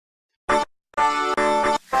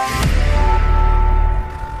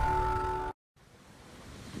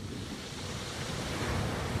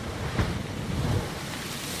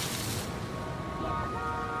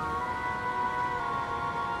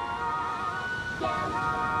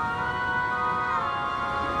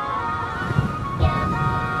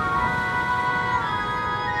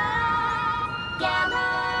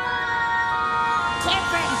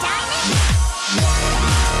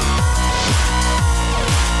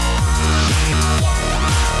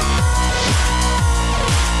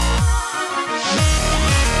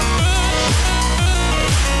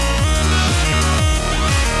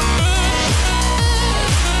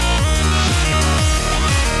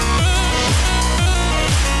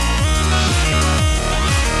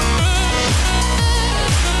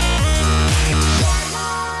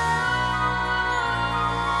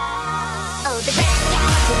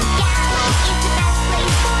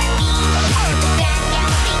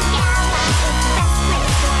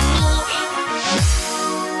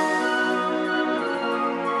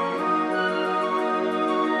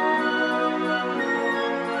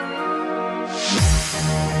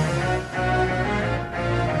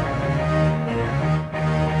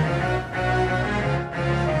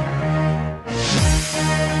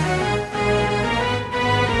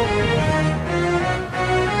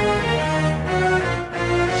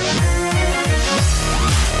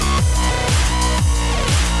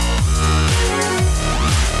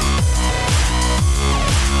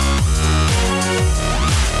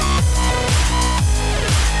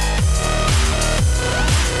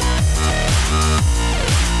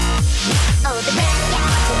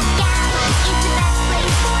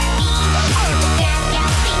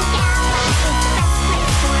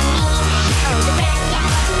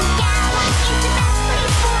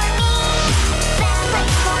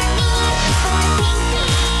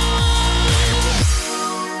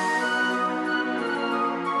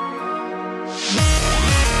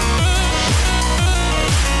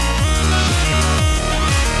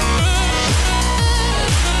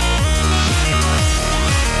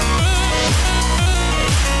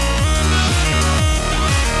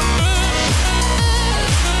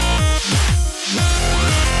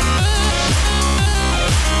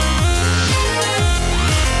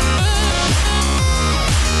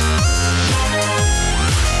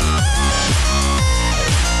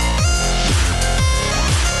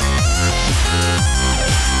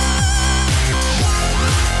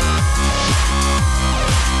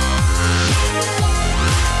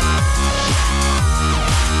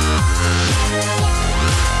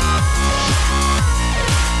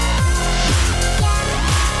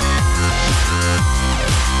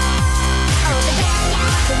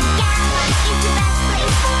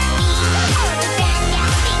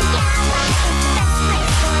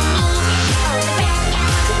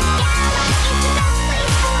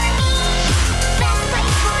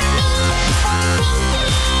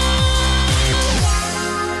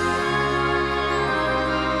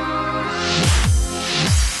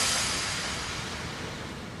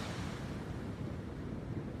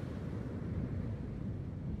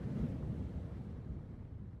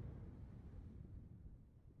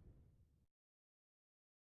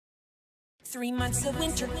3 months of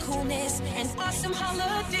winter coolness and awesome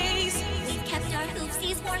holidays. We've kept our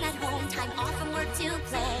hoopsies warm at home, time off from work to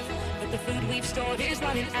play. But the food we've stored is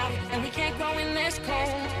running out, and we can't grow in this cold.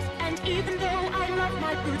 And even though I love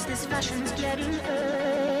my boots, this fashion's getting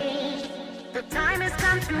old. The time has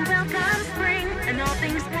come to welcome spring, and all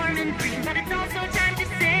things warm and green. But it's also time to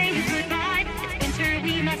say goodbye. It's winter,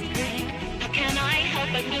 we must bring. How can I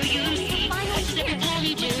help but know you see? It's the people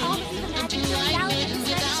we do. And do I live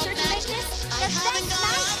without that? The best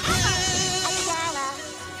night ever!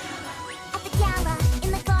 At the gala,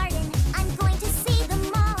 in the garden, I'm going to see them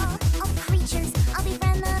all. All the creatures, I'll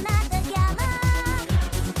befriend them at the gala.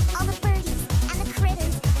 All the birdies and the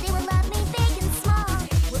critters, they will love me big and small.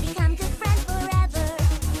 We'll become good friends forever,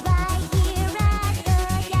 right here at the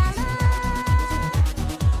gala.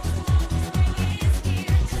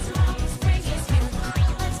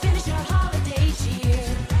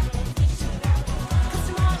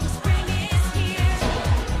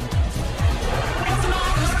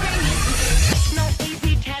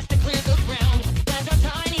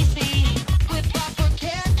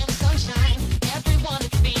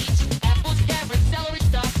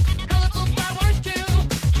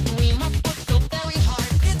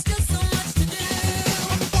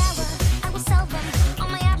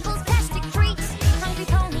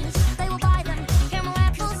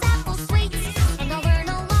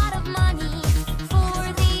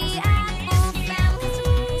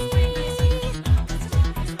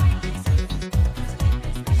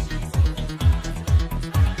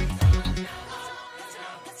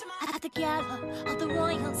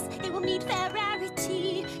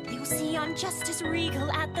 looks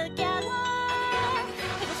regal at the gala.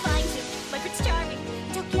 He will find him, my Prince Charming,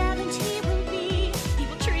 till gallant he will be. He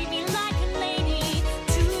will treat me like a lady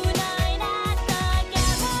tonight at the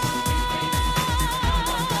gala.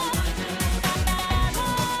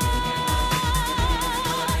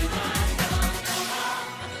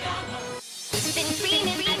 Been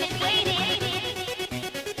dreaming, waiting.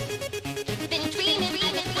 Been dreaming,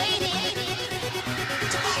 waiting.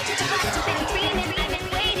 Been dreaming,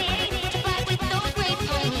 waiting to fly with those great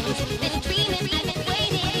ponies. Been dreaming,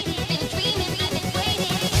 waiting. Been dreaming,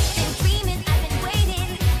 waiting. Been dreaming, I've been waiting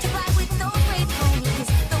to fly with those great ponies.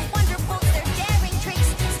 The wonderfuls, their daring tricks,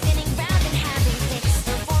 spinning round and having kicks.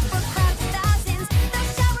 They'll form for crowds of thousands.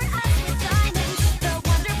 They'll shower us with diamonds. The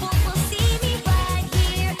wonderfuls will see me right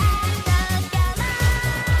here at the gala.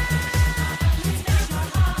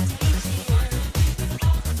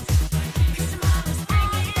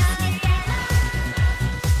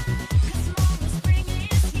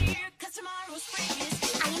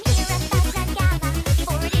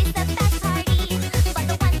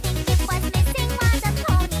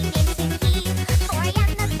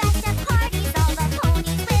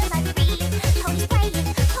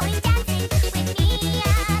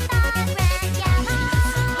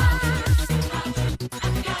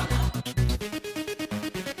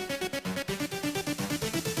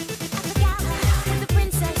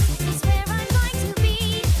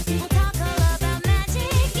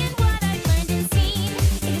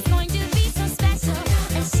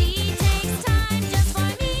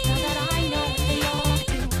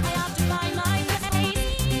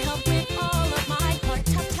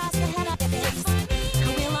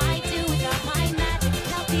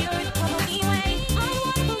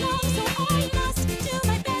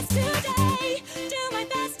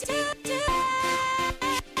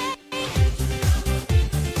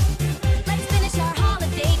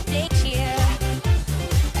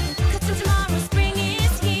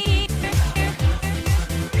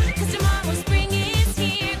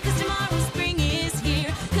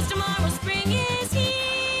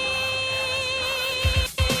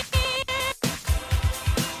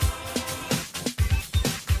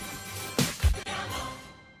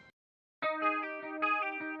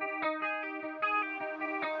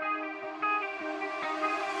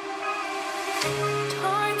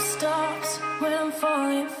 Time stops when I'm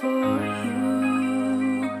falling for you.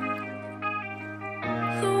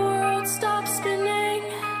 The world stops spinning.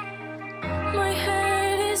 My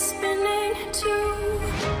head is spinning too.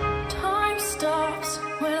 Time stops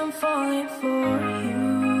when I'm falling for you.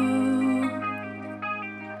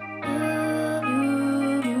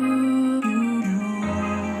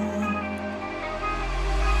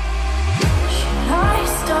 Should I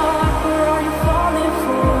stop or are you falling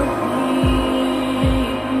for me?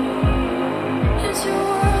 Is your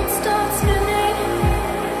world stopped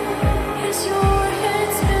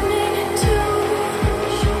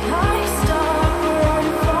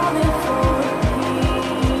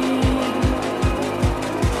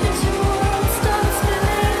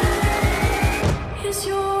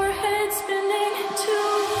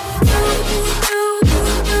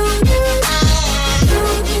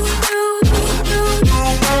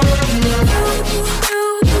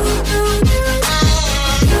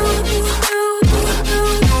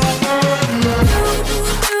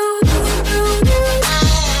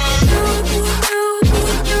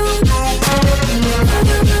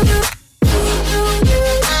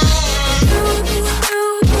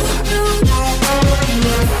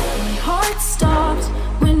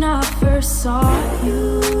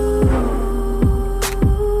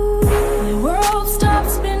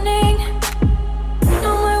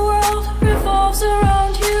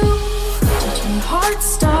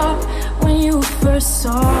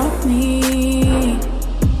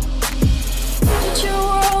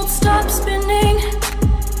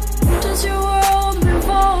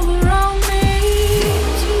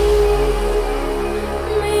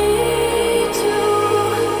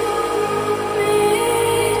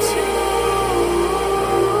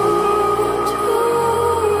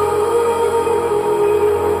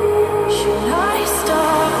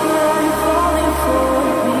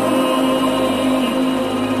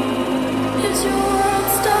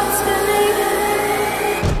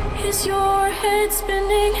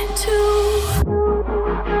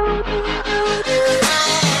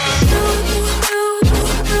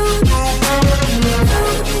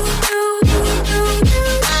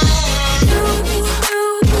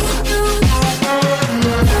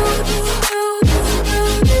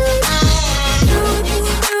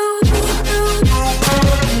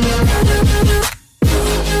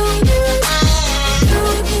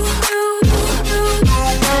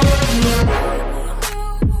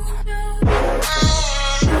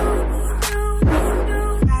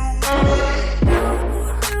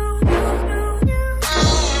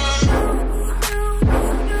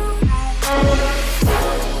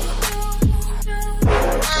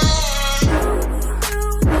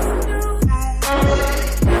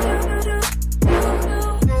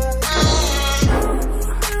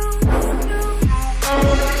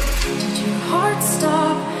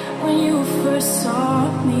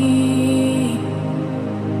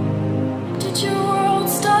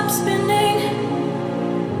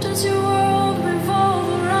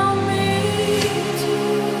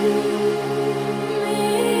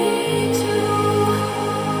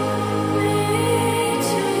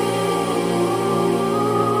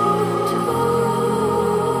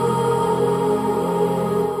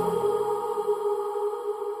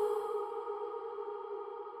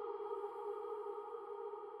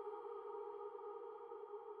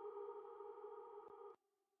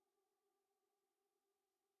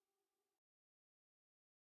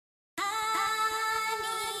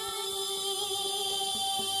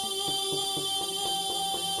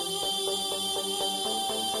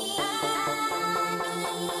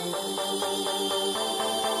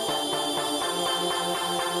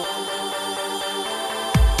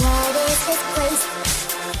this place?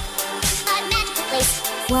 A magical place.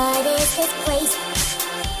 What is this place?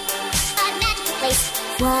 A magical place.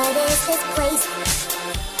 What is this place?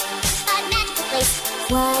 A magical place.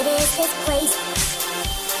 What is this place?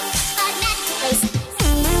 A magical place.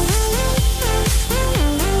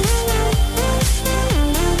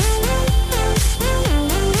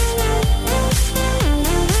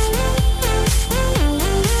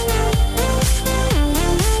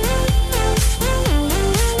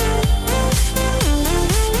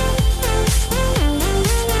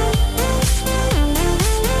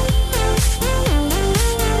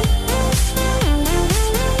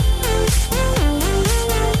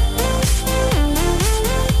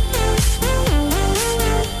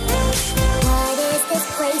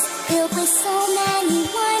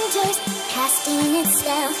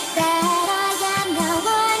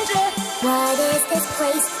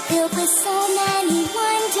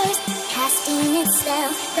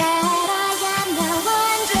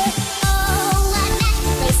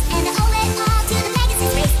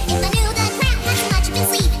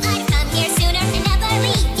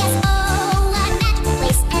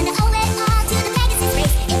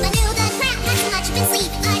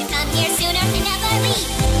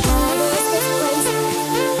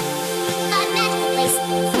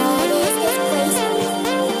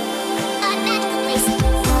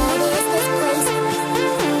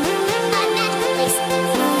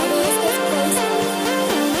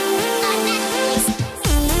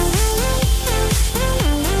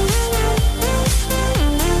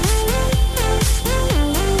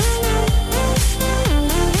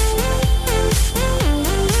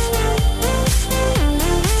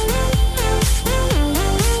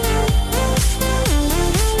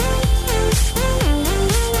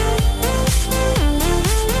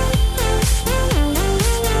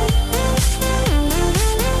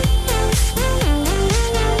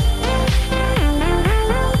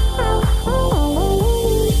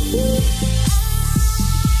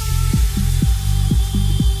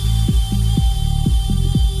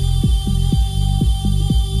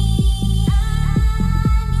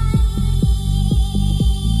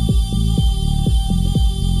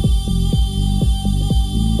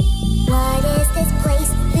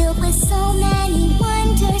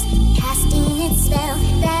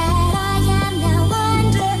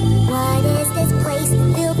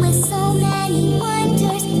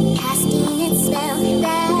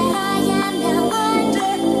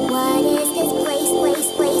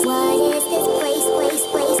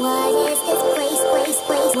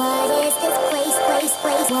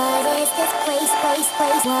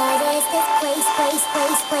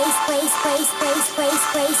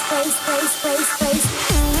 Place.